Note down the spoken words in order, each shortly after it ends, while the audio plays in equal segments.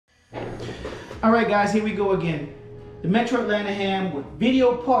All right, guys, here we go again. The Metro Atlanta Ham with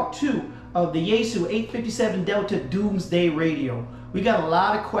video part 2 of the Yaesu 857 Delta Doomsday radio. We got a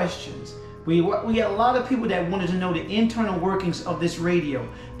lot of questions. We got a lot of people that wanted to know the internal workings of this radio,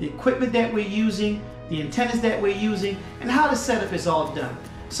 the equipment that we're using, the antennas that we're using, and how the setup is all done.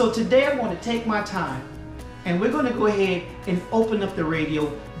 So today I want to take my time and we're going to go ahead and open up the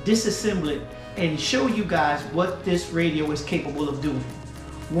radio, disassemble it, and show you guys what this radio is capable of doing.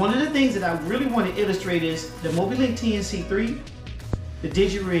 One of the things that I really want to illustrate is the MobiLink TNC3, the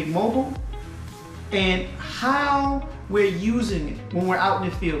Digi Rig mobile, and how we're using it when we're out in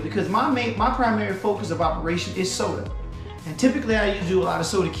the field. Because my primary focus of operation is SOTA. And typically I usually do a lot of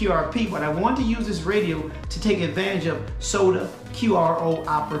SOTA QRP, but I want to use this radio to take advantage of SOTA QRO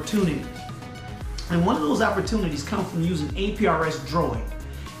opportunities. And one of those opportunities comes from using APRS Droid.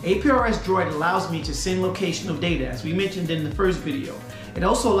 APRS Droid allows me to send locational data, as we mentioned in the first video. It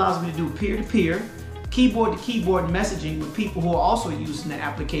also allows me to do peer-to-peer, keyboard-to-keyboard messaging with people who are also using the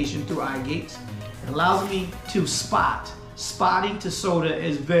application through iGates. It allows me to spot. Spotting to SOTA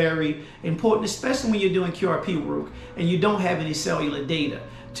is very important, especially when you're doing QRP work and you don't have any cellular data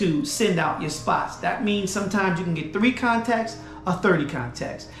to send out your spots. That means sometimes you can get 3 contacts or 30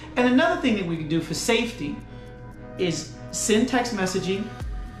 contacts. And another thing that we can do for safety is send text messaging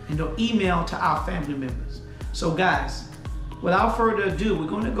and email to our family members. So guys, without further ado, we're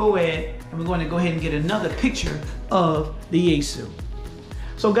going to go ahead and get another picture of the Yaesu.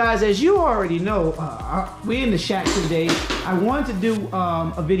 So guys, as you already know, we're in the shack today. I wanted to do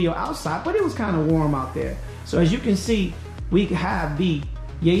a video outside, but it was kind of warm out there. So as you can see, we have the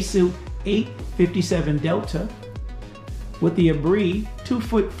Yaesu 857 Delta with the Abri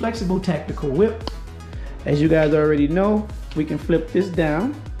 2-foot flexible tactical whip. As you guys already know, we can flip this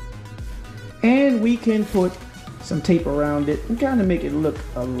down and we can put some tape around it and kind of make it look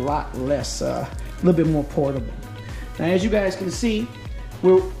a lot less, a little bit more portable. Now, as you guys can see,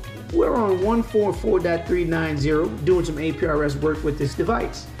 we're on 144.390 doing some APRS work with this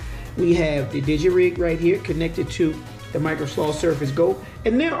device. We have the Digi Rig right here connected to the Microsoft Surface Go.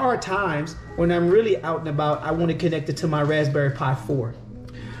 And there are times when I'm really out and about, I want to connect it to my Raspberry Pi 4.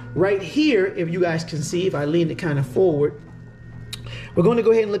 Right here, if you guys can see, if I lean it kind of forward, we're going to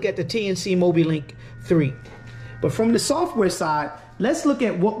go ahead and look at the TNC MobiLink 3. But from the software side, let's look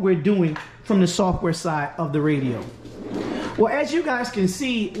at what we're doing from the software side of the radio. Well, as you guys can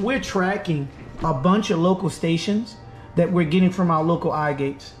see, we're tracking a bunch of local stations that we're getting from our local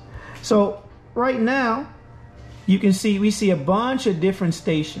iGates. So right now, you can see, we see a bunch of different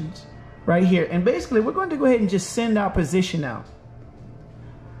stations right here. And basically, we're going to go ahead and just send our position out.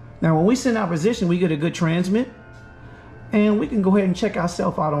 Now, when we send our position, we get a good transmit. And we can go ahead and check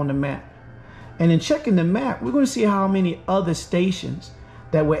ourselves out on the map. And in checking the map, we're going to see how many other stations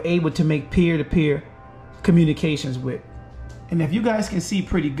that we're able to make peer-to-peer communications with. And if you guys can see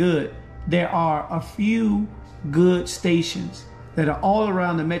pretty good, there are a few good stations that are all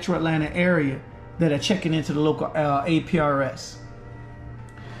around the Metro Atlanta area that are checking into the local APRS.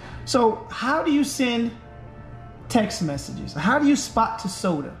 So how do you send text messages? How do you spot to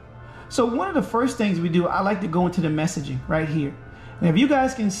SOTA? So one of the first things we do, I like to go into the messaging right here. And if you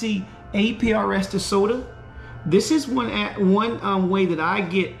guys can see APRS to SOTA, this is one way that I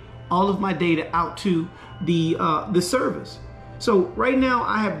get all of my data out to the service. So right now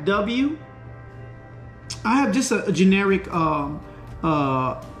I have I have just a generic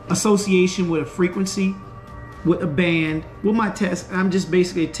association with a frequency, with a band, with my test. I'm just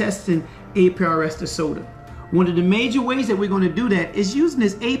basically testing APRS to SOTA. One of the major ways that we're going to do that is using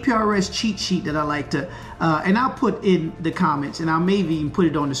this APRS cheat sheet that I like to, and I'll put in the comments, and I'll maybe even put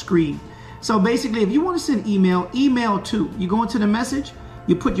it on the screen. So basically, if you want to send email to, you go into the message,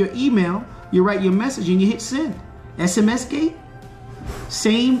 you put your email, you write your message, and you hit send. SMS gate,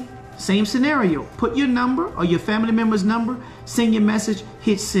 same scenario. Put your number or your family member's number, send your message,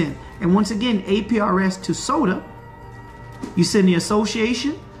 hit send. And once again, APRS to SOTA, you send the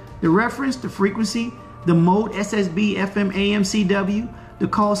association, the reference, the frequency, the mode, SSB, FM, AM, CW, the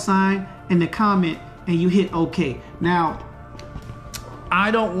call sign, and the comment, and you hit OK. Now,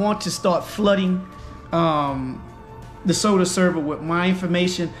 I don't want to start flooding the SOTA server with my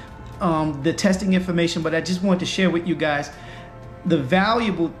information, the testing information, but I just want to share with you guys the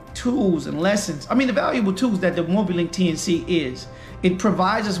valuable tools and lessons. I mean, the valuable tools that the MobiLink TNC is. It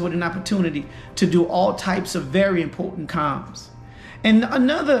provides us with an opportunity to do all types of very important comms. And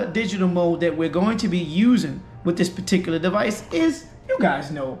another digital mode that we're going to be using with this particular device is, you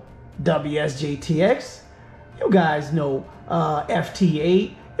guys know, WSJTX, you guys know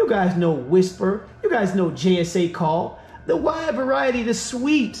FT-8, you guys know Whisper, you guys know JSA Call, the wide variety, the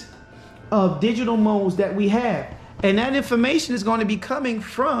suite of digital modes that we have. And that information is going to be coming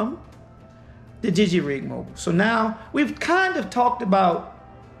from the Digi Rig mobile. So now we've kind of talked about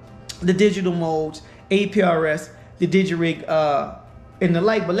the digital modes, APRS, the Digi Rig, and the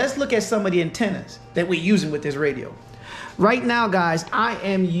like, but let's look at some of the antennas that we're using with this radio. Right now, guys, I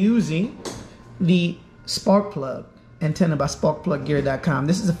am using the spark plug antenna by sparkpluggear.com.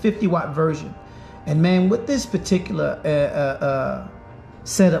 This is a 50-watt version. And man, with this particular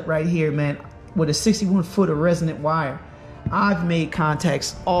setup right here, man, with a 61-foot of resonant wire, I've made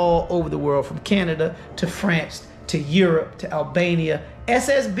contacts all over the world, from Canada to France to Europe to Albania,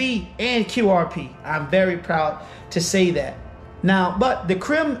 SSB and QRP. I'm very proud to say that. Now, but the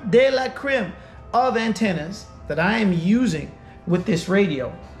creme de la creme of antennas that I am using with this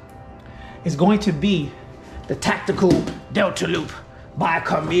radio is going to be the Tactical Delta Loop by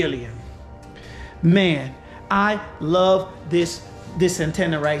Chameleon. Man, I love this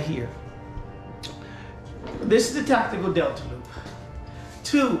antenna right here. This is the Tactical Delta Loop.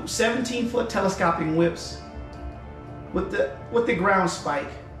 Two 17-foot telescoping whips with the ground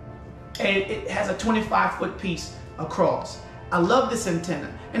spike, and it has a 25-foot piece across. I love this antenna,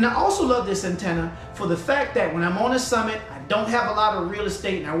 and I also love this antenna for the fact that when I'm on a summit, I don't have a lot of real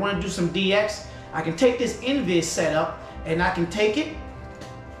estate and I want to do some DX, I can take this invis setup and I can take it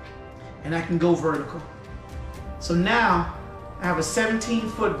and I can go vertical. So now I have a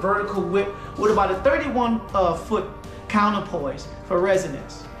 17-foot vertical whip with about a 31-foot counterpoise for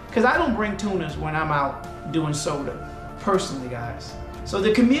resonance, because I don't bring tuners when I'm out doing soda, personally, guys. So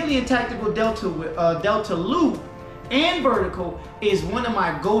the Chameleon Tactical Delta Loop and vertical is one of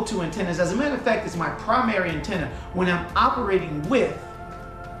my go-to antennas. As a matter of fact, it's my primary antenna when I'm operating with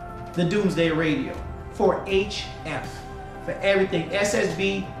the Doomsday radio for HF, for everything,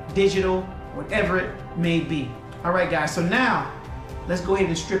 SSB, digital, whatever it may be. All right, guys, so now let's go ahead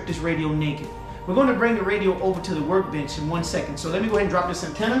and strip this radio naked. We're going to bring the radio over to the workbench in 1 second. So let me go ahead and drop this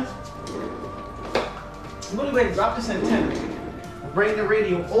antenna. I'm going to go ahead and drop this antenna and bring the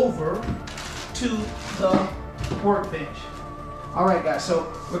radio over to the workbench. All right, guys,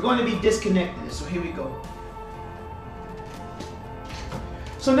 so we're going to be disconnecting this. So here we go.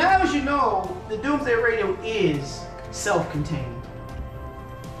 So now, as you know, the Doomsday radio is self-contained.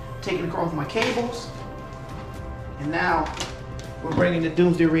 Taking across my cables, and now we're bringing the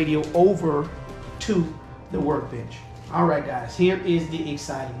Doomsday radio over to the workbench. All right, guys, here is the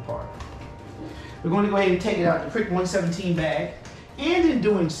exciting part. We're going to go ahead and take it out of the Prick 117 bag, and in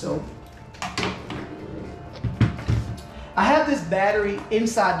doing so, I have this battery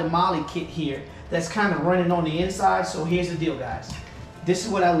inside the Molly kit here that's kind of running on the inside. So here's the deal, guys. This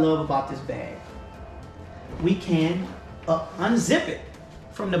is what I love about this bag. We can unzip it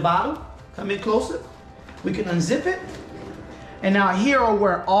from the bottom. Come in closer. We can unzip it. And now here are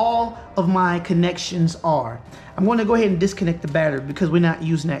where all of my connections are. I'm going to go ahead and disconnect the battery because we're not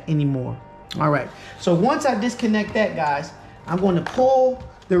using that anymore. All right. So once I disconnect that, guys, I'm going to pull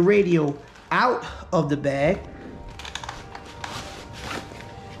the radio out of the bag.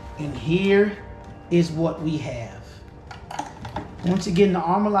 And here is what we have. Once again, the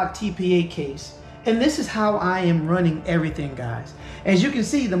Armorlock TPA case. And this is how I am running everything, guys. As you can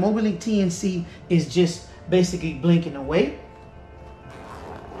see, the MobileLink TNC is just basically blinking away.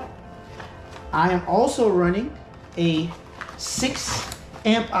 I am also running a 6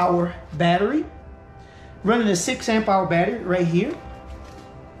 amp hour battery. Running a 6 amp hour battery right here.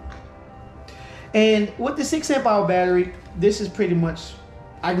 And with the 6 amp hour battery, this is pretty much,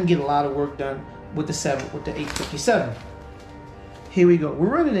 I can get a lot of work done with the 857. Here we go.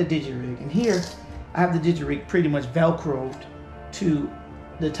 We're running a Digi Rig, and here I have the Digi Rig pretty much velcroed to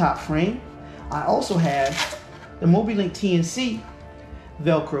the top frame. I also have the MobileLink TNC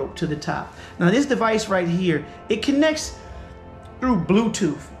velcroed to the top. Now this device right here, it connects through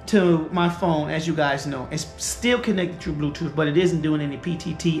Bluetooth to my phone, as you guys know. It's still connected through Bluetooth, but it isn't doing any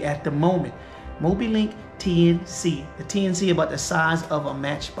PTT at the moment. MobileLink TNC. The TNC about the size of a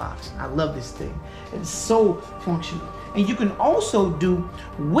matchbox. I love this thing. It's so functional. And you can also do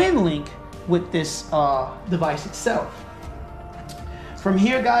WinLink with this device itself. From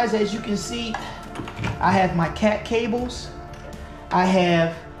here, guys, as you can see, I have my cat cables. I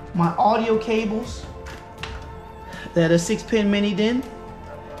have my audio cables that are 6-pin mini DIN,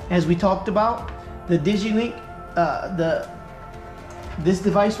 as we talked about. The DigiLink, this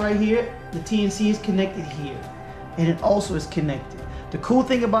device right here, the TNC is connected here, and it also is connected. The cool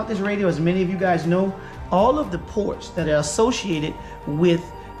thing about this radio, as many of you guys know, all of the ports that are associated with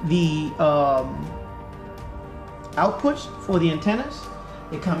the outputs for the antennas,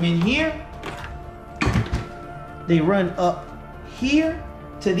 they come in here, they run up here,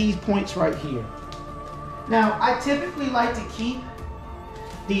 to these points right here. Now, I typically like to keep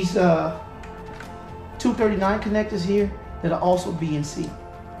these 239 connectors here that are also BNC.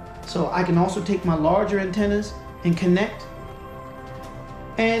 So I can also take my larger antennas and connect.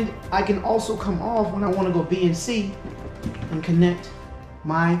 And I can also come off when I want to go BNC and connect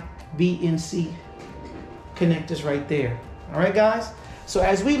my BNC connectors right there. All right, guys? So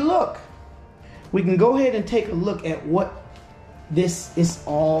as we look, we can go ahead and take a look at what this is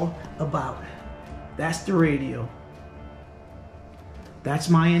all about. That's the radio. That's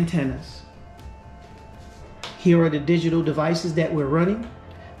my antennas. Here are the digital devices that we're running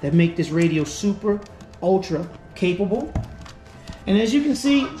that make this radio super, ultra capable. And as you can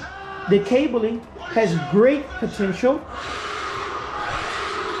see, the cabling has great potential.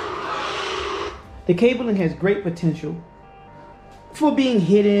 The cabling has great potential for being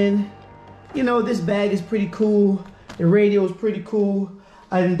hidden. You know, this bag is pretty cool. The radio is pretty cool.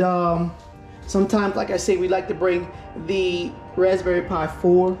 And sometimes, like I say, we like to bring the Raspberry Pi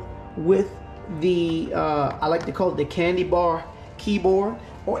 4 with the, I like to call it the candy bar keyboard.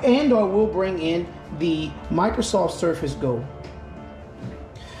 Or we'll bring in the Microsoft Surface Go.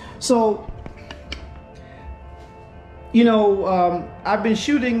 So, you know, I've been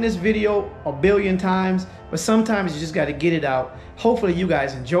shooting this video a billion times, but sometimes you just got to get it out. Hopefully you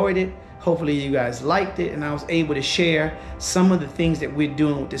guys enjoyed it. Hopefully you guys liked it, and I was able to share some of the things that we're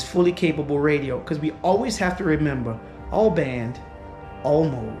doing with this fully capable radio, because we always have to remember all band, all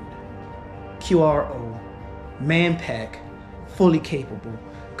mode, QRO, man-pack, fully capable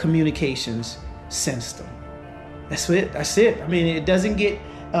communications system. That's it. That's it. I mean, it doesn't get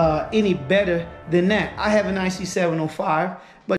any better than that. I have an IC705, but